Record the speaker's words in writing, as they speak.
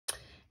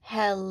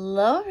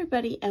Hello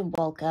everybody and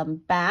welcome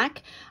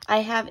back. I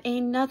have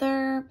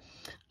another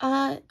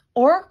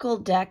Oracle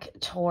deck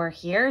tour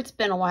here. It's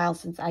been a while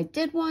since I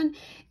did one,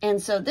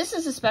 and so this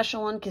is a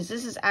special one because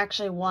this is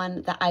actually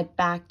one that I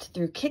backed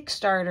through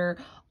Kickstarter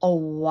a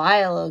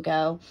while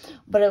ago,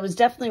 but it was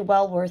definitely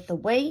well worth the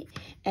wait,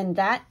 and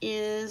that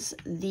is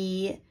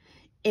the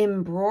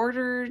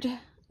Embroidered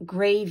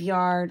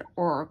Graveyard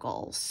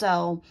Oracle.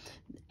 So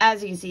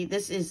as you can see,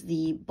 this is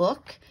the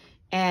book,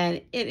 and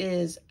it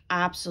is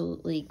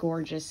absolutely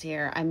gorgeous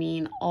here. I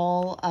mean,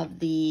 all of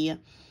the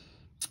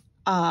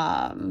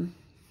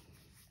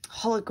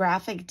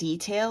holographic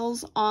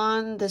details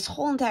on this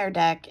whole entire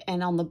deck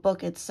and on the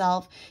book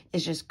itself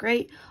is just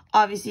great.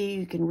 Obviously,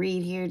 you can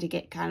read here to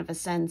get kind of a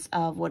sense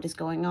of what is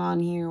going on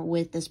here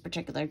with this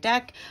particular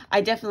deck. I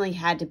definitely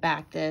had to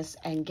back this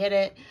and get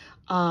it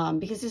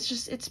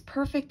because it's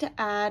perfect to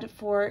add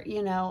for,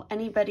 you know,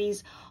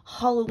 anybody's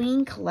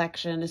Halloween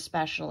collection,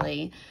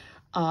 especially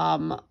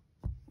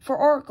for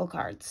Oracle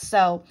cards.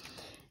 So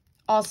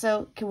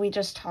also, can we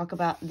just talk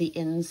about the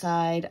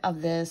inside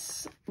of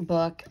this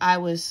book? I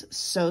was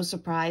so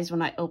surprised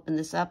when I opened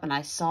this up and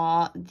I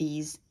saw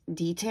these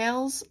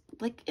details.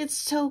 Like, it's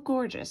so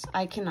gorgeous.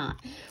 I cannot.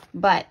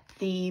 But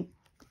the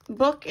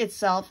book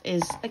itself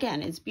is,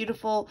 again, it's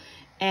beautiful.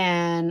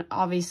 And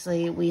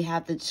obviously, we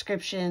have the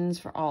descriptions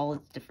for all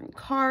of the different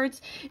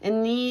cards.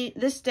 And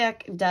this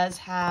deck does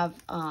have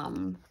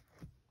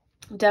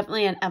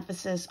definitely an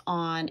emphasis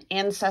on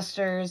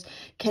ancestors,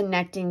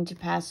 connecting to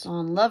passed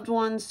on loved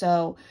ones.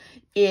 So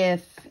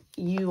if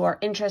you are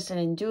interested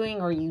in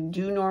doing, or you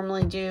do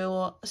normally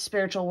do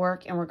spiritual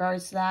work in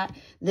regards to that,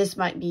 this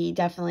might be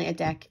definitely a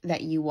deck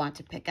that you want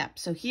to pick up.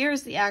 So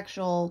here's the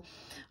actual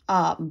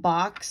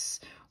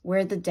box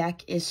where the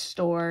deck is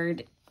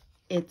stored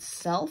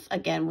itself.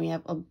 Again, we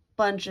have a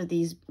bunch of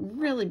these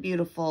really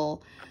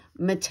beautiful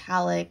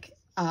metallic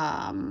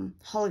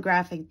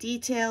holographic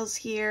details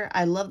here.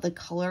 I love the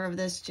color of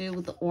this too,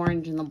 with the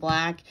orange and the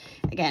black.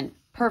 Again,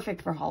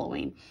 perfect for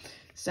Halloween.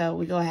 So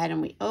we go ahead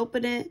and we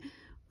open it.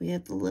 We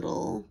have the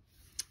little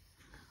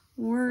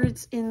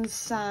words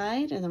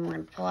inside, and then we're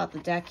going to pull out the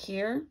deck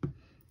here.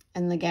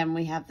 And again,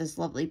 we have this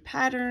lovely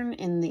pattern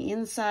in the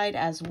inside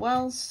as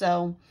well.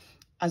 So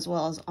as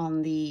well as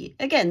on the,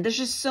 again, there's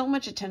just so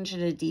much attention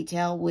to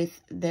detail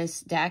with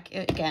this deck.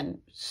 Again,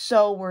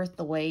 so worth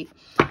the wait.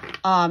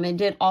 It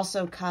did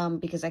also come,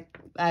 because I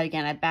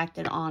backed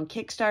it on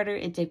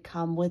Kickstarter, it did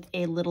come with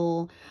a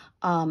little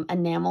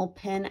enamel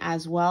pin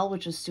as well,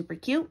 which was super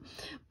cute.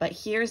 But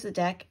here's the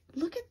deck.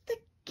 Look at the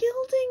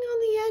gilding on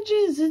the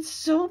edges. It's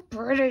so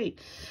pretty.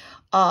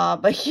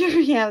 But here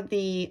you have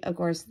of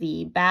course,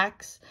 the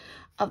backs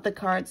of the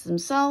cards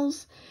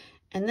themselves.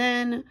 And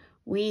then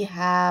we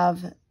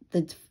have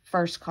the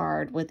first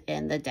card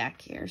within the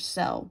deck here.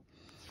 So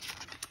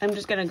I'm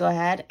just going to go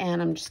ahead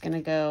and I'm just going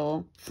to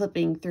go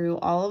flipping through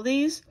all of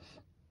these.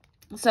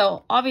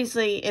 So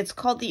obviously it's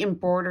called the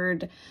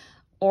Embroidered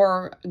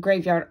or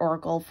Graveyard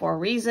Oracle for a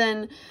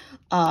reason,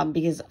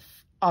 because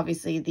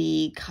obviously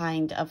the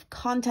kind of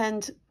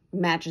content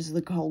matches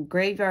the whole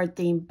graveyard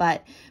theme.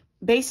 But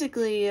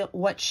basically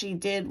what she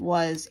did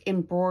was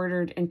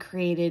embroidered and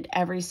created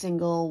every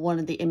single one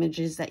of the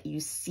images that you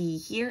see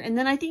here. And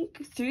then I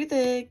think through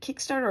the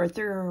Kickstarter or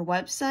through her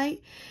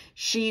website,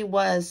 she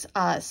was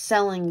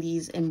selling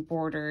these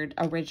embroidered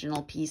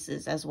original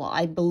pieces as well.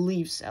 I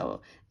believe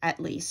so, at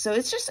least. So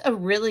it's just a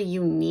really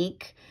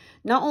unique,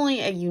 not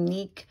only a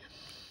unique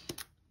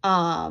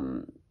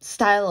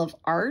style of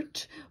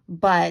art,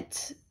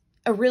 but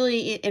a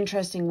really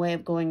interesting way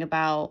of going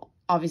about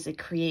obviously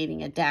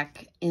creating a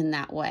deck in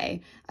that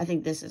way. I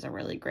think this is a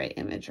really great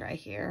image right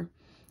here.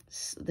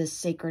 This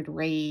Sacred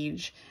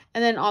Rage.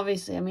 And then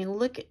obviously, I mean,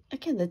 look,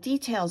 again, the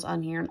details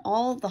on here and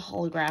all of the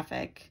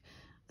holographic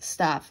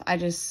stuff.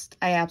 I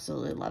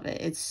absolutely love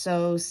it. It's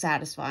so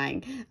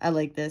satisfying. I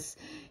like this.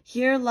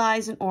 Here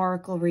lies an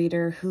oracle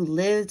reader who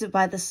lived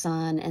by the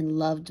sun and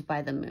loved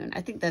by the moon.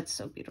 I think that's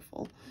so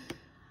beautiful.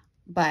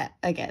 But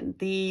again,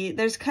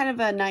 there's kind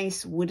of a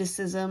nice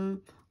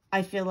witticism,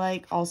 I feel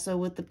like, also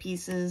with the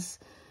pieces.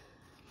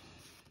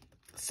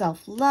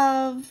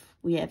 Self-love,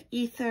 we have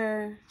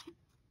ether,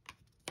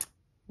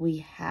 we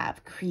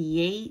have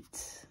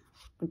create,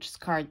 which is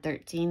card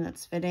 13,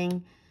 that's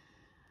fitting.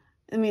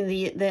 I mean,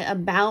 the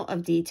amount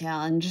of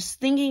detail and just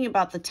thinking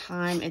about the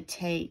time it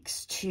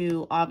takes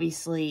to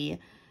obviously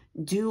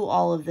do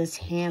all of this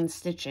hand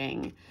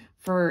stitching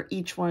for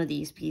each one of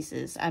these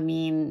pieces. I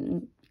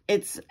mean,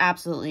 it's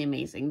absolutely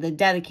amazing. The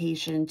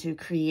dedication to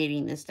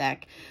creating this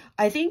deck.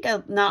 I think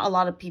not a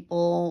lot of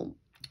people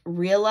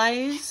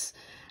realize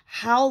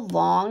how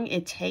long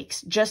it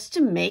takes just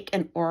to make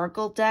an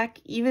Oracle deck,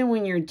 even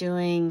when you're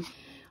doing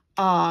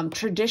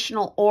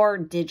traditional or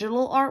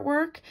digital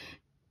artwork.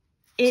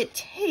 It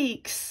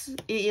takes,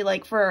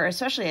 like, for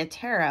especially a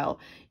tarot,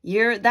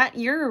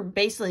 you're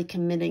basically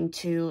committing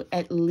to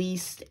at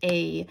least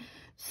a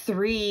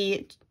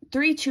 3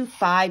 to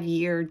 5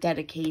 year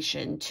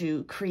dedication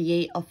to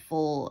create a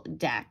full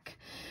deck.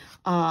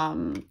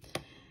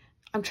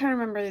 I'm trying to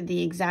remember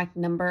the exact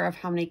number of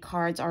how many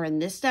cards are in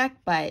this deck,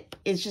 but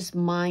it's just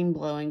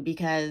mind-blowing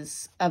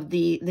because of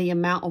the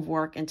amount of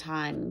work and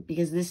time,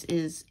 because this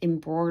is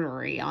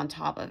embroidery on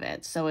top of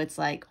it. So it's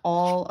like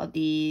all of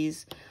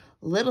these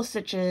little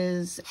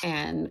stitches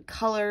and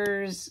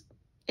colors.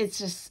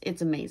 It's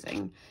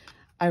amazing.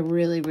 I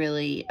really,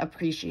 really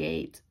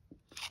appreciate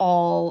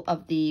all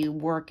of the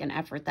work and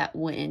effort that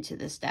went into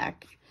this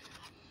deck.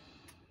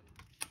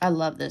 I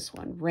love this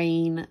one,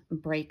 Rain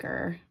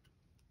Breaker.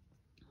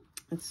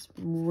 It's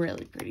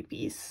really pretty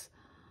piece.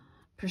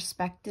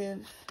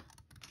 Perspective.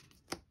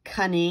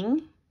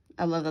 Cunning.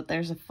 I love that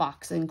there's a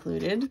fox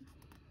included.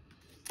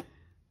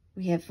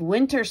 We have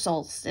Winter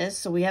Solstice.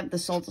 So we have the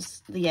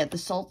solstice. Yeah, the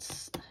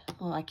solstice.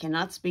 Oh, I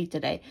cannot speak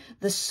today.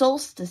 The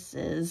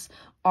solstices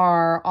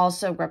are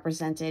also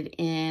represented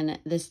in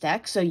this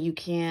deck. So you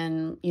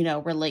can, you know,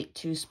 relate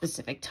to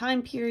specific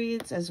time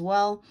periods as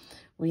well.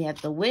 We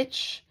have the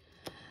Witch,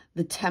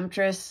 the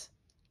Temptress.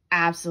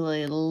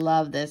 Absolutely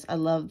love this. I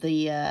love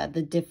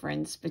the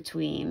difference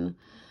between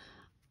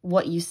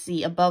what you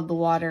see above the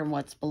water and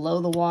what's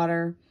below the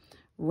water.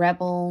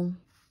 Rebel.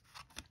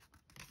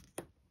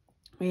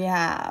 We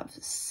have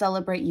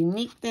Celebrate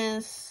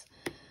Uniqueness,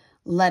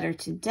 Letter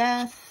to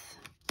Death,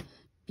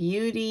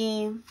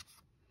 Beauty,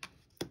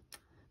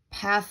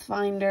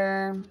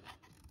 Pathfinder,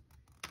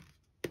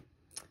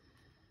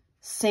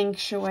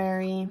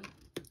 Sanctuary,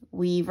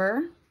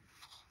 Weaver.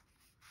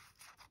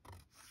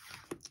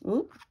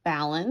 Ooh,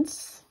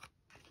 Balance.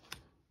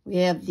 We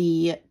have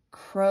the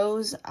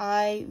Crow's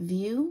Eye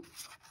View,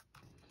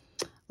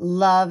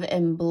 Love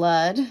and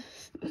Blood,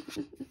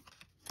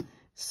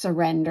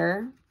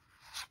 Surrender,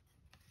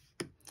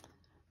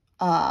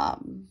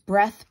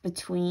 Breath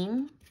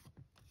Between,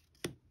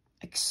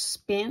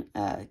 Expression,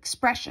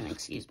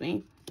 excuse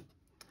me,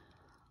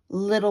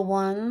 Little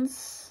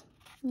Ones,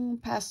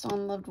 Passed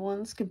On Loved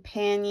Ones,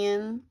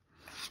 Companion.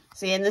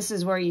 See, and this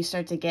is where you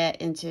start to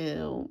get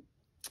into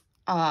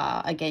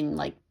again,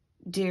 like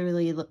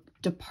dearly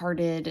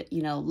departed,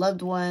 you know,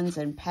 loved ones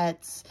and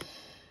pets.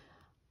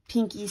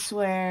 Pinky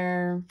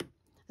Swear,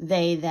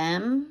 They,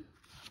 Them.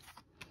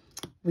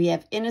 We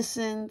have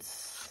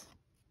Innocence,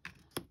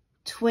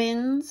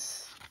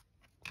 Twins,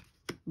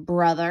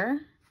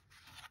 Brother,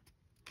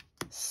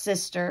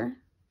 Sister,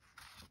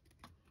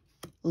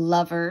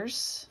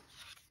 Lovers,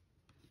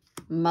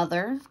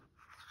 Mother,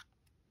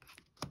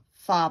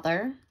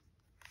 Father,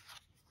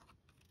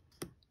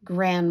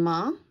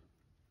 Grandma,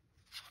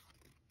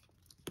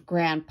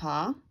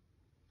 Grandpa,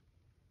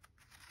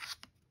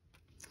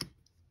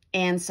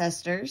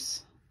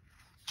 Ancestors,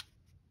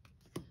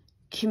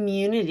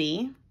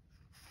 Community,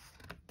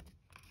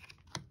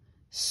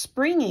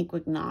 Spring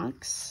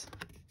Equinox,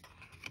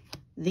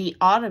 the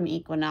Autumn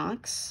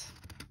Equinox,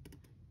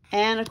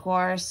 and of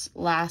course,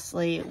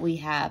 lastly, we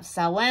have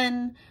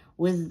Samhain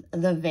with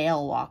the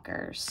Veil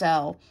Walker.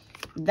 So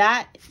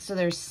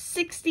there's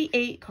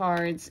 68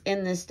 cards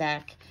in this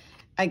deck.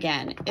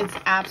 Again, it's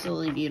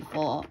absolutely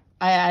beautiful.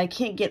 I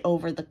can't get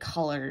over the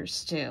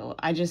colors too.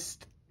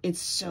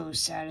 It's so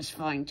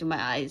satisfying to my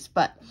eyes.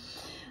 But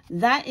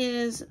that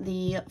is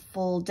the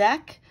full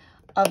deck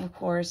of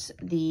course,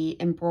 the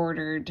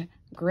Embroidered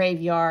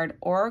Graveyard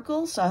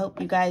Oracle. So I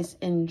hope you guys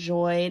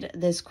enjoyed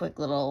this quick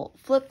little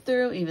flip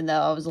through, even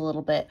though I was a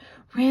little bit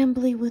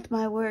rambly with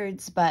my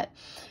words. But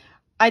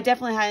I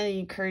definitely highly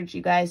encourage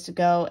you guys to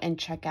go and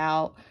check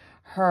out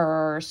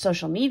her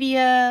social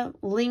media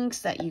links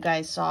that you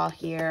guys saw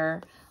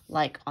here,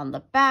 like on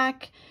the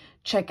back.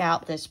 Check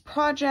out this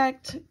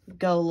project.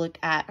 Go look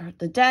at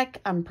the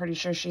deck. I'm pretty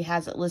sure she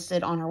has it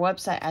listed on her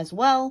website as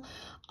well.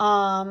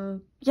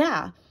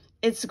 Yeah,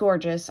 it's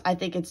gorgeous. I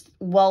think it's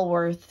well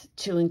worth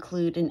to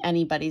include in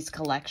anybody's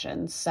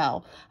collection.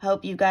 So I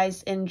hope you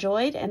guys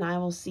enjoyed, and I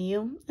will see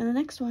you in the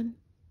next one.